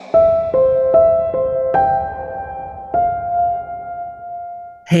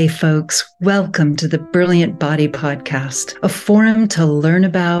Hey folks, welcome to the Brilliant Body Podcast, a forum to learn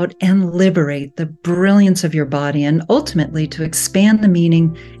about and liberate the brilliance of your body and ultimately to expand the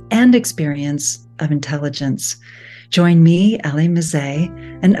meaning and experience of intelligence. Join me, Ali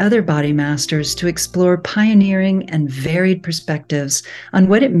Mazet, and other body masters to explore pioneering and varied perspectives on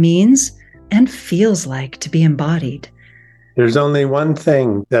what it means and feels like to be embodied. There's only one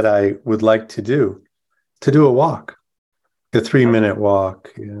thing that I would like to do a walk. A 3-minute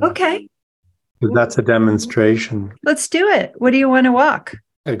walk. Yeah. Okay. That's a demonstration. Let's do it. What do you want to walk?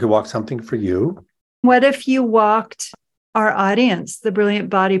 I could walk something for you. What if you walked our audience, the Brilliant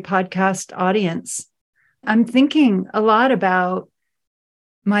Body Podcast audience? I'm thinking a lot about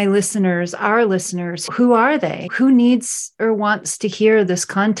my listeners, our listeners. Who are they? Who needs or wants to hear this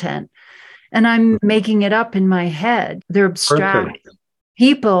content? And I'm making it up in my head. They're abstract. Perfect.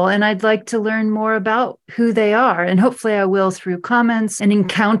 People, and I'd like to learn more about who they are. And hopefully I will through comments and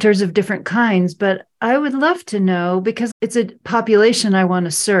encounters of different kinds. But I would love to know because it's a population I want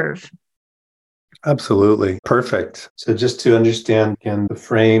to serve. Absolutely. Perfect. So just to understand again, the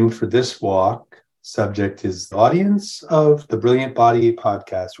frame for this walk, subject is the audience of the Brilliant Body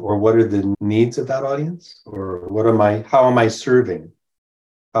Podcast, or what are the needs of that audience? Or how am I serving?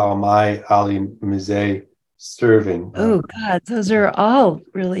 How am I, Ali Mazet, serving? Oh, God, those are all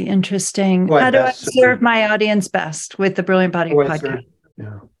really interesting. Well, how do I serve my audience best with the Brilliant Body Podcast?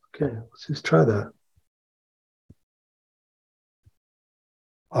 Yeah. Okay. Let's just try that.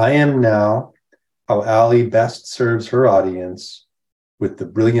 I am now how Ali best serves her audience with the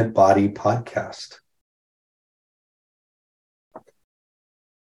Brilliant Body Podcast.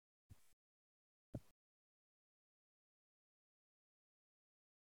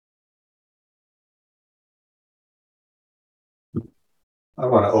 I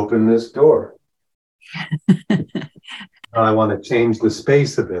want to open this door. I want to change the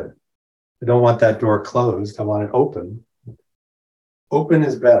space a bit. I don't want that door closed. I want it open. Open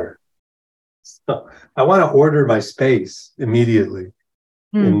is better. So I want to order my space immediately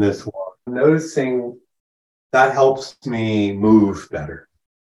in this walk. Noticing that helps me move better.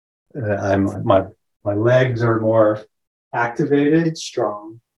 My legs are more activated,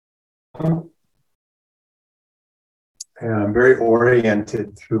 strong. And I'm very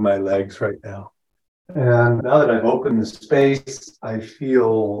oriented through my legs right now. And now that I've opened the space, I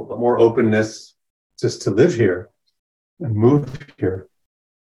feel more openness just to live here and move here.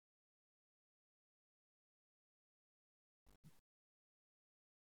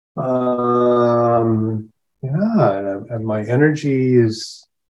 And my energy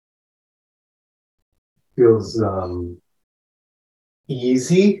feels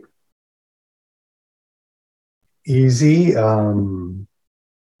easy,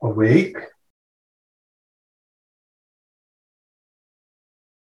 awake.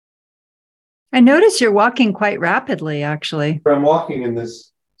 I notice you're walking quite rapidly, actually. I'm walking in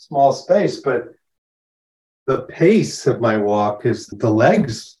this small space, but the pace of my walk is the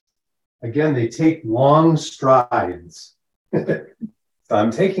legs. Again, they take long strides. So I'm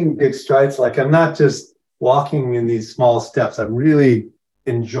taking big strides, like I'm not just walking in these small steps. I'm really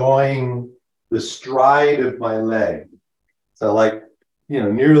enjoying the stride of my leg. So like,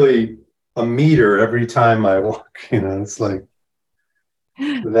 nearly a meter every time I walk, it's like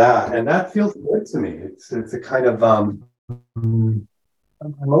that. And that feels good to me. It's a kind of, I'm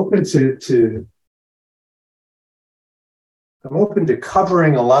open to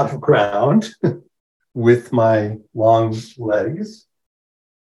covering a lot of ground with my long legs.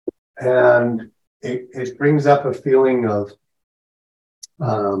 And it brings up a feeling of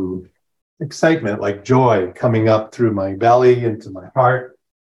excitement, like joy coming up through my belly into my heart.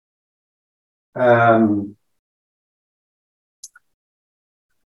 And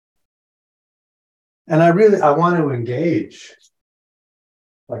I want to engage.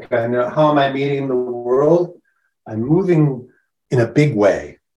 Like I know, how am I meeting the world? I'm moving in a big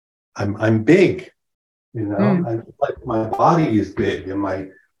way. I'm big, like my body is big and my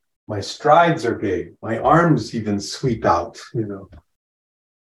strides are big. My arms even sweep out,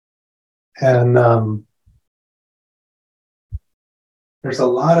 And there's a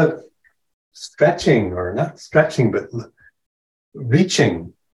lot of stretching, or not stretching, but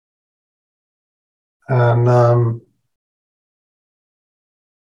reaching. And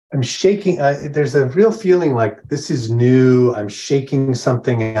I'm shaking. There's a real feeling like this is new. I'm shaking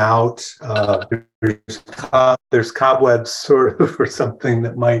something out. There's cobwebs sort of or something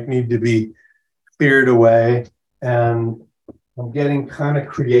that might need to be cleared away. And I'm getting kind of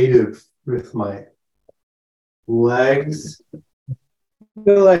creative with my legs. I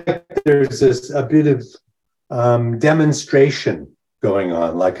feel like there's a bit of demonstration going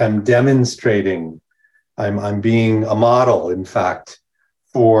on, like I'm demonstrating. I'm being a model, in fact,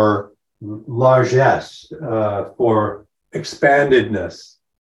 for largesse, for expandedness.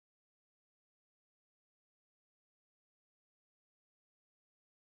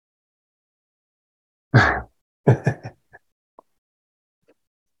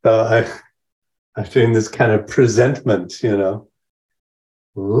 So I'm doing this kind of presentment,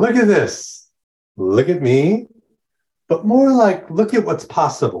 Look at this. Look at me. But more like, look at what's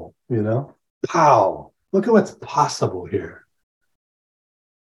possible, Pow. Look at what's possible here.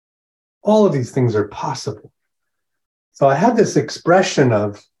 All of these things are possible. So I have this expression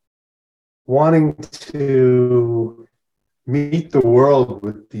of wanting to meet the world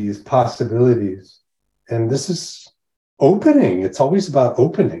with these possibilities. And this is opening. It's always about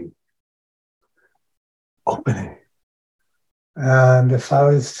opening. Opening. And if I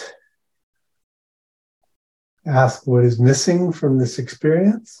was asked what is missing from this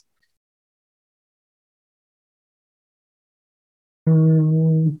experience,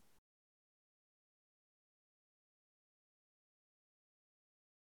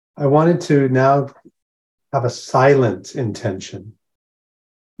 I wanted to now have a silent intention.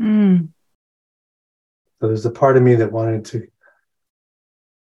 So there's a part of me that wanted to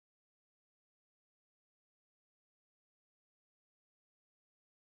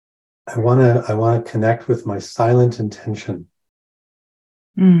I want to connect with my silent intention.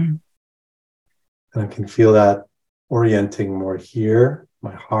 And I can feel that orienting more here,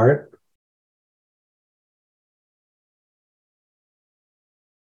 my heart.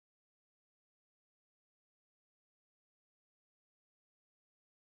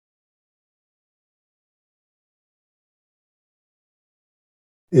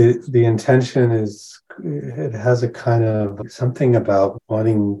 The intention it has a kind of something about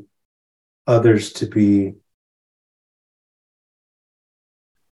wanting others to be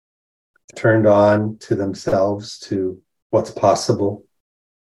turned on to themselves, to what's possible.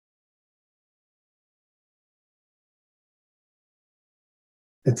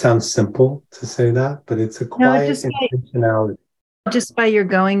 It sounds simple to say that, but it's a quiet intentionality. Just by your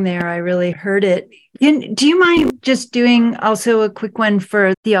going there, I really heard it. Do you mind just doing also a quick one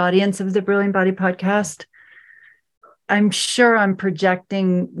for the audience of the Brilliant Body podcast? I'm sure I'm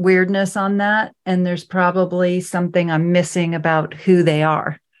projecting weirdness on that, and there's probably something I'm missing about who they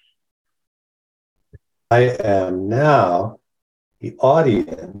are. I am now the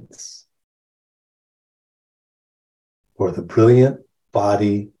audience for the Brilliant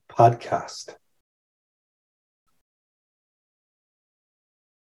Body podcast.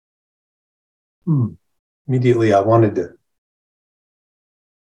 Immediately, I wanted to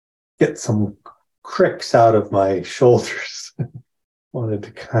get some cricks out of my shoulders. Wanted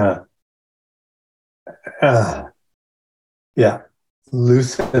to kind of,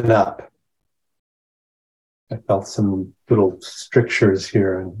 loosen up. I felt some little strictures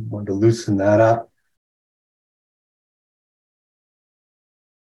here and wanted to loosen that up.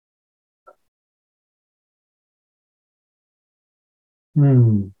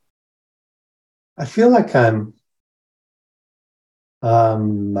 I feel like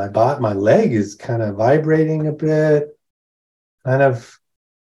my leg is kind of vibrating a bit, kind of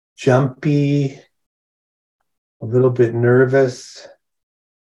jumpy, a little bit nervous.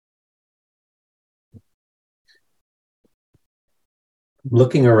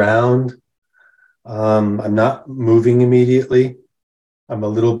 Looking around, I'm not moving immediately. I'm a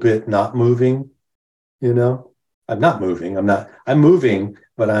little bit not moving, I'm not moving. I'm moving,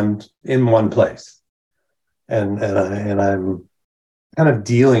 but I'm in one place. And I'm kind of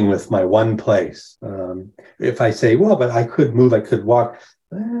dealing with my one place. If I say, well, but I could move, I could walk,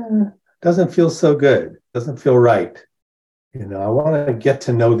 doesn't feel so good. Doesn't feel right. I want to get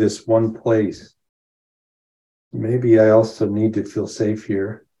to know this one place. Maybe I also need to feel safe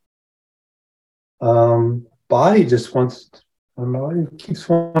here. Body just keeps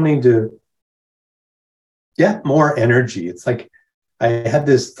wanting to get more energy. It's like I had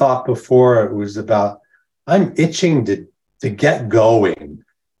this thought before. It was about I'm itching to get going.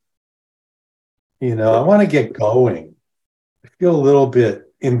 I want to get going. I feel a little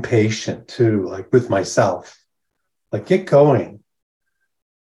bit impatient too, like with myself. Like, get going.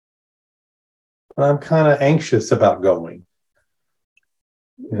 But I'm kind of anxious about going.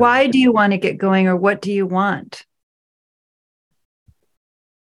 Why do you want to get going, or what do you want?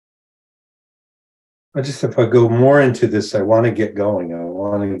 If I go more into this, I want to get going. I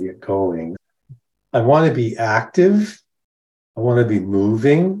want to get going. I want to be active. I want to be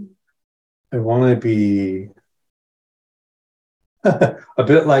moving. I want to be a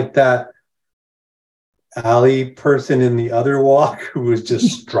bit like that alley person in the other walk who was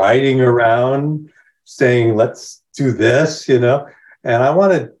just striding around saying, let's do this, you know? And I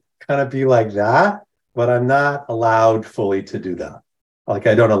want to kind of be like that, but I'm not allowed fully to do that. Like,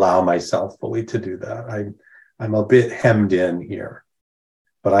 I don't allow myself fully to do that. I'm a bit hemmed in here,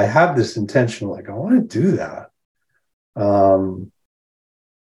 but I have this intention, like, I want to do that.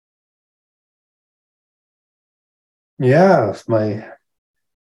 Yeah,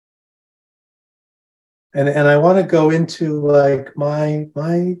 and I want to go into like my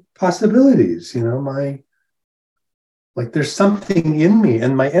possibilities, you know, like there's something in me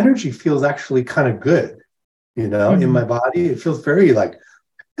and my energy feels actually kind of good, you know, in my body. It feels very like,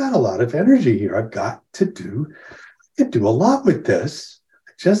 I've got a lot of energy here. I can do a lot with this.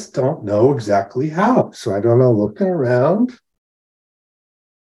 I just don't know exactly how. So I don't know, looking around.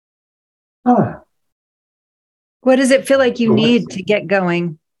 What does it feel like you need to get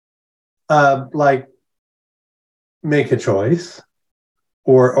going? Like make a choice,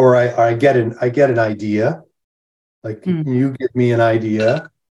 or I get an idea. Like you give me an idea,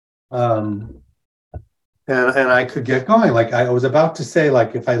 and I could get going. Like I was about to say,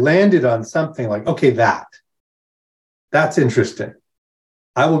 like if I landed on something, like okay, that's interesting.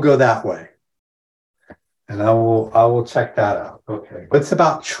 I will go that way, and I will check that out. Okay, but it's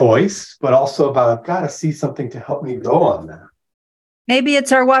about choice, but also about I've got to see something to help me go on that. Maybe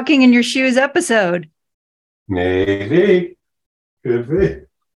it's our walking in your shoes episode. Maybe. Could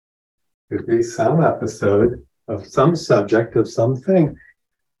be some episode of some subject of something.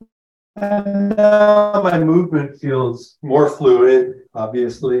 And now my movement feels more fluid,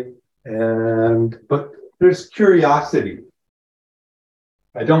 obviously, but there's curiosity.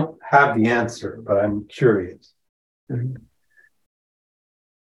 I don't have the answer, but I'm curious. And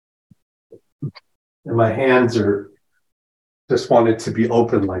my hands are just wanted to be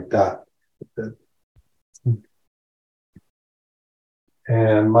open like that.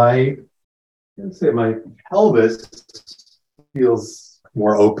 And my pelvis feels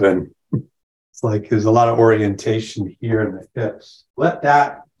more open. It's like there's a lot of orientation here in the hips.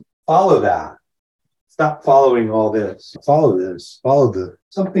 Follow that. Stop following all this. Follow this. Follow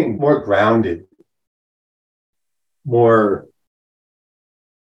something more grounded, more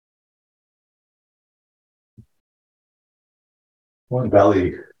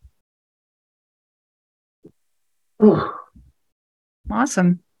belly.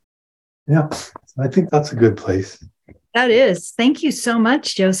 Awesome. Yeah, I think that's a good place. That is. Thank you so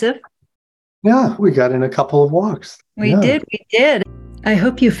much, Joseph. Yeah, we got in a couple of walks. We did. I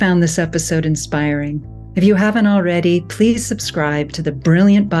hope you found this episode inspiring. If you haven't already, please subscribe to the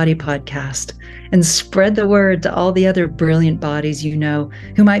Brilliant Body Podcast and spread the word to all the other brilliant bodies you know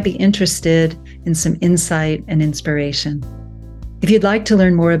who might be interested in some insight and inspiration. If you'd like to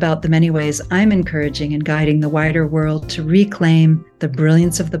learn more about the many ways I'm encouraging and guiding the wider world to reclaim the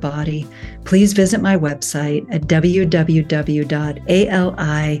brilliance of the body, please visit my website at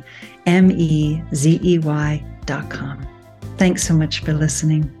www.alimezey.com. Thanks so much for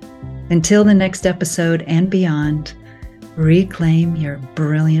listening. Until the next episode and beyond, reclaim your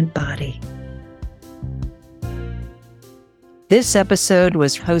brilliant body. This episode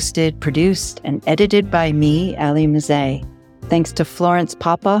was hosted, produced, and edited by me, Ali Mezey. Thanks to Florence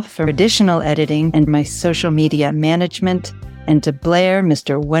Papa for additional editing and my social media management, and to Blair,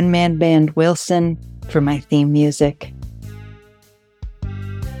 Mr. One Man Band Wilson, for my theme music.